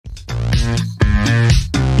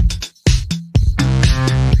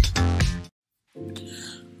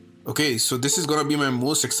Okay, so this is gonna be my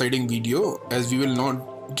most exciting video, as we will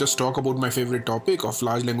not just talk about my favorite topic of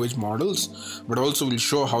large language models, but also will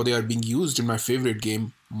show how they are being used in my favorite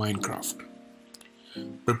game, Minecraft.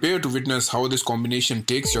 Prepare to witness how this combination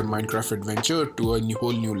takes your Minecraft adventure to a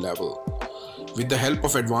whole new level. With the help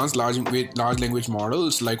of advanced large language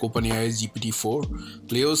models like OpenAI's GPT-4,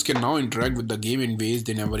 players can now interact with the game in ways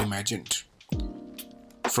they never imagined.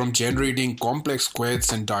 From generating complex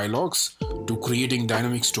quests and dialogues to creating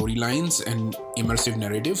dynamic storylines and immersive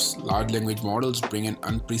narratives, large language models bring an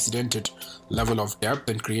unprecedented level of depth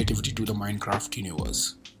and creativity to the Minecraft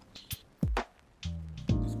universe.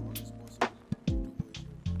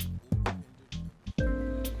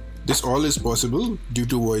 This all is possible due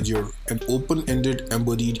to Voyager, an open-ended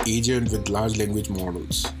embodied agent with large language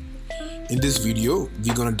models. In this video,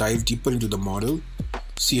 we're gonna dive deeper into the model,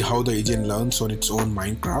 see how the agent learns on its own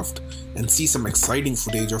Minecraft, and see some exciting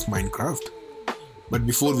footage of Minecraft. But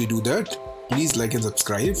before we do that, please like and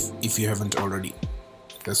subscribe if you haven't already.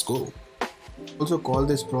 Let's go. Also call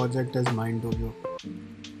this project as Minedojo.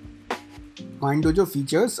 Minedojo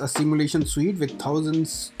features a simulation suite with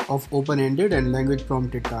thousands of open-ended and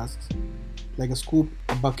language-prompted tasks, like a scoop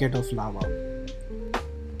a bucket of lava,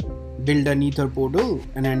 build an ether portal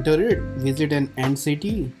and enter it, visit an ant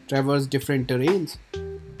city, traverse different terrains.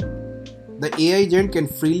 The AI agent can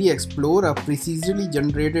freely explore a precisely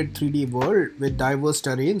generated 3D world with diverse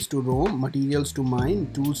terrains to roam, materials to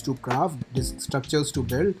mine, tools to craft, structures to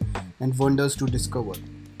build, and wonders to discover.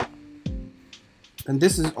 And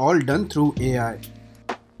this is all done through AI.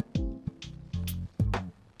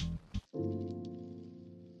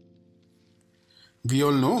 We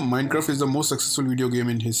all know Minecraft is the most successful video game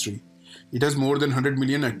in history. It has more than 100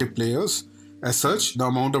 million active players. As such, the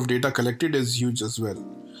amount of data collected is huge as well.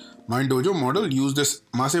 Minedojo model used this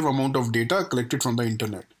massive amount of data collected from the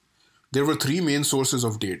internet. There were three main sources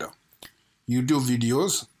of data. YouTube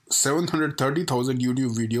videos, 730,000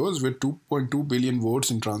 YouTube videos with 2.2 billion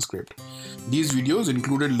words in transcript. These videos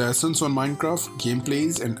included lessons on Minecraft,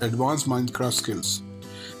 gameplays, and advanced Minecraft skills.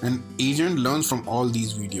 An agent learns from all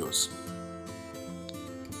these videos.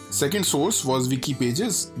 Second source was wiki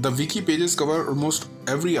pages. The wiki pages cover almost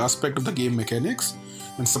every aspect of the game mechanics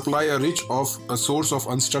and supply a source of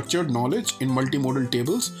unstructured knowledge in multimodal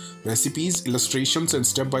tables, recipes, illustrations, and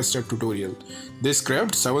step-by-step tutorial. They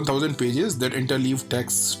scrapped 7,000 pages that interleave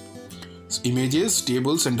texts, images,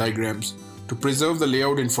 tables, and diagrams. To preserve the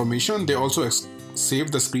layout information, they also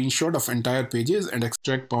save the screenshot of entire pages and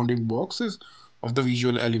extract bounding boxes of the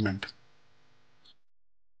visual element.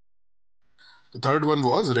 The third one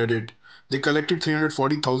was Reddit. They collected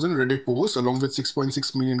 340,000 Reddit posts along with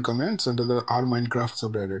 6.6 million comments under the R Minecraft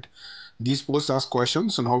subreddit. These posts ask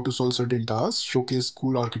questions on how to solve certain tasks, showcase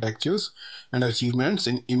cool architectures and achievements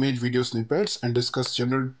in image video snippets, and discuss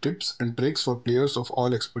general tips and tricks for players of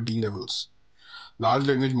all expertise levels. Large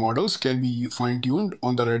language models can be fine-tuned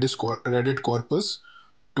on the Reddit corpus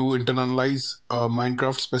to internalize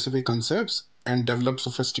Minecraft-specific concepts and develop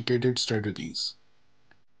sophisticated strategies.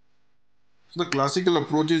 So the classical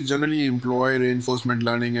approaches generally employ reinforcement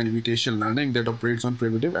learning and imitation learning that operates on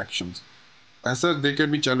primitive actions. As such, they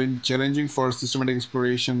can be challenging for systematic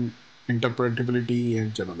exploration, interpretability,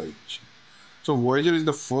 and generalization. So Voyager is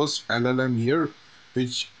the first LLM here,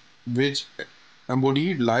 which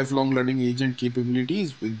embodied lifelong learning agent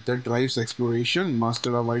capabilities that drives exploration,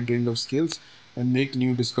 master a wide range of skills, and make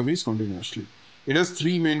new discoveries continuously. It has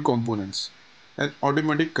three main components: an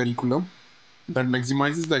automatic curriculum that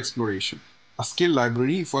maximizes the exploration, a skill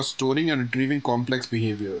library for storing and retrieving complex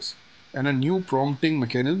behaviors, and a new prompting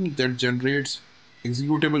mechanism that generates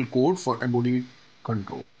executable code for embodied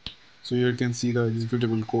control. So here you can see the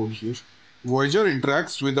executable code here. Voyager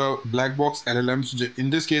interacts with a black box LLMs.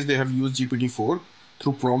 In this case, they have used GPT-4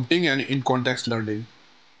 through prompting and in-context learning.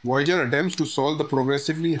 Voyager attempts to solve the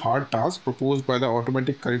progressively hard task proposed by the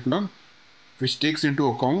automatic curriculum, which takes into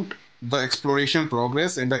account the exploration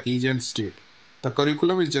progress and the agent state. The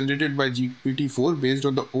curriculum is generated by GPT-4 based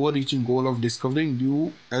on the overreaching goal of discovering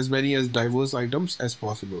new as many as diverse items as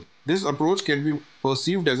possible. This approach can be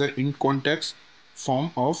perceived as an in-context form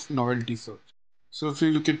of novelty search. So if you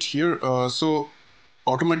look at here,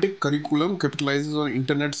 automatic curriculum capitalizes on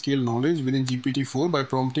internet scale knowledge within GPT-4 by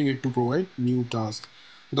prompting it to provide new tasks.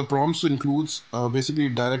 The prompts includes basically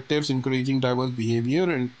directives encouraging diverse behavior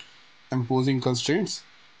and imposing constraints,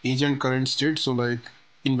 agent current state, so like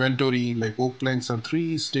inventory, like oak planks are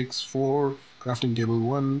 3, sticks 4, crafting table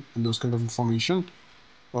 1, and those kind of information,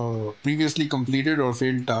 previously completed or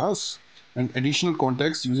failed tasks, and additional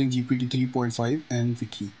context using GPT 3.5 and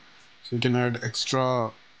Wiki. So you can add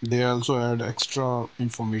extra They also add extra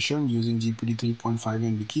information using GPT 3.5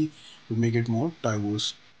 and Wiki to make it more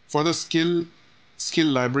diverse. For the skill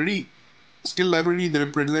library, they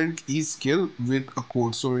represent each skill with a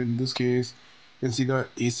code. So in this case, you can see the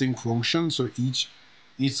async function. So each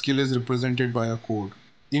skill is represented by a code.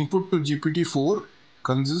 Input to GPT-4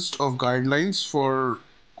 consists of guidelines for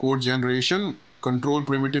code generation, control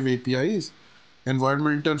primitive APIs,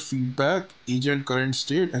 environmental feedback, agent current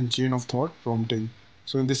state, and chain of thought prompting.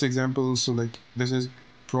 So in this example, so like this is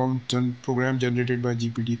program generated by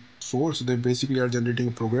GPT-4. So they basically are generating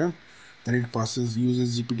a program, then it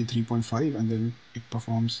uses GPT 3.5, and then it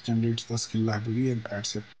generates the skill library and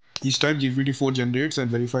adds it. Each time GPT-4 generates and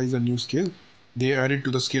verifies a new skill, they add it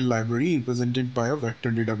to the skill library represented by a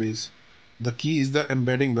vector database. The key is the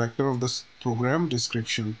embedding vector of the program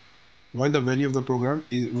description, while the value is the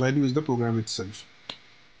program itself.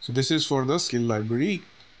 So this is for the skill library.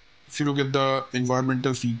 If you look at the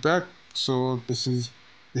environmental feedback, so this is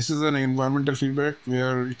an environmental feedback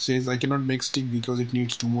where it says I cannot make stick because it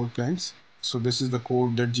needs 2 more planks. So this is the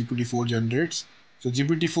code that GPT-4 generates. So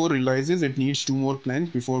GPT-4 realizes it needs 2 more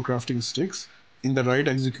planks before crafting sticks. In the right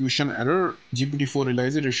execution error, GPT-4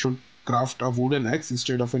 realizes it should craft a wooden axe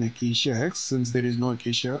instead of an acacia axe, since there is no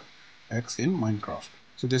acacia axe in Minecraft.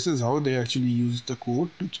 So this is how they actually use the code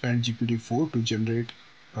and GPT-4 to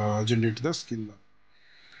generate the skill.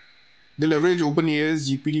 They leverage OpenAI's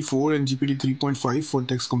GPT-4 and GPT 3.5 for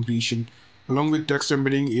text completion, along with text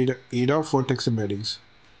embedding ADA for text embeddings.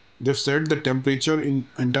 They've set the temperature in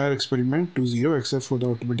entire experiment to 0 except for the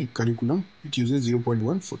automatic curriculum, which uses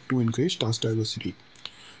 0.1 to increase task diversity.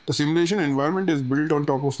 The simulation environment is built on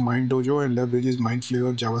top of Minedojo and leverages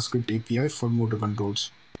MindFlavor JavaScript API for motor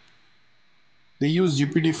controls. They use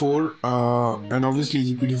GPT-4, and obviously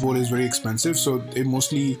GPT-4 is very expensive, so they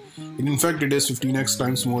mostly, in fact, it is 15x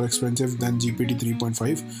times more expensive than GPT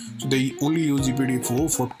 3.5. So they only use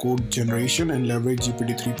GPT-4 for code generation and leverage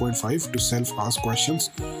GPT 3.5 to self-ask questions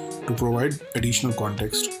to provide additional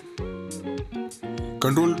context.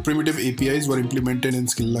 Control primitive APIs were implemented in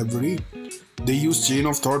skill library. They use chain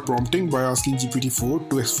of thought prompting by asking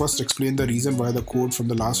GPT-4 to first explain the reason why the code from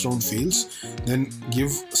the last round fails, then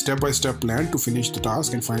give step-by-step plan to finish the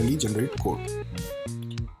task, and finally generate code.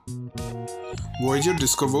 Voyager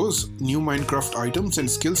discovers new Minecraft items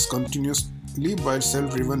and skills continuously by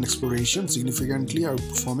self-driven exploration, significantly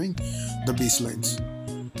outperforming the baselines.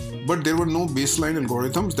 But there were no baseline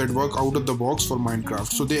algorithms that work out of the box for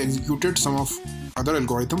Minecraft, so they executed some of other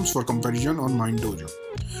algorithms for comparison on Minedojo.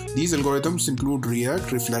 These algorithms include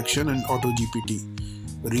React, Reflection, and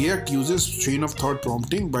AutoGPT. React uses chain of thought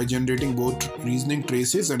prompting by generating both reasoning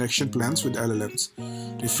traces and action plans with LLMs.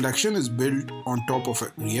 Reflection is built on top of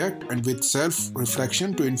React and with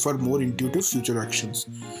self-reflection to infer more intuitive future actions.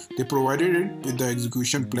 They provided it with the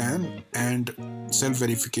execution plan and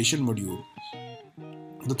self-verification module.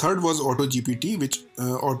 The third was AutoGPT, which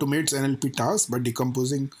automates NLP tasks by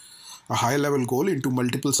decomposing a high-level goal into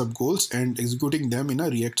multiple sub-goals and executing them in a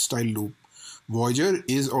React-style loop. Voyager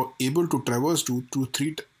is able to traverse 2 to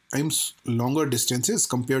 3 times longer distances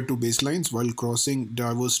compared to baselines while crossing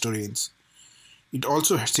diverse terrains. It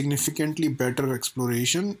also has significantly better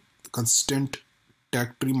exploration, consistent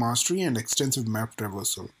tag tree mastery, and extensive map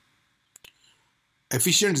traversal.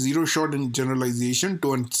 Efficient zero-shot in generalization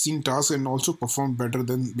to unseen tasks and also perform better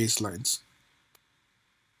than baselines.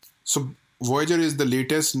 So Voyager is the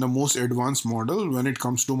latest and the most advanced model when it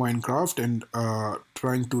comes to Minecraft and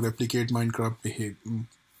trying to replicate Minecraft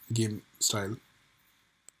game style.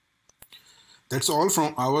 That's all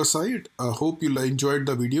from our side. Hope you enjoyed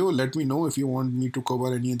the video. Let me know if you want me to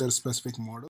cover any other specific model.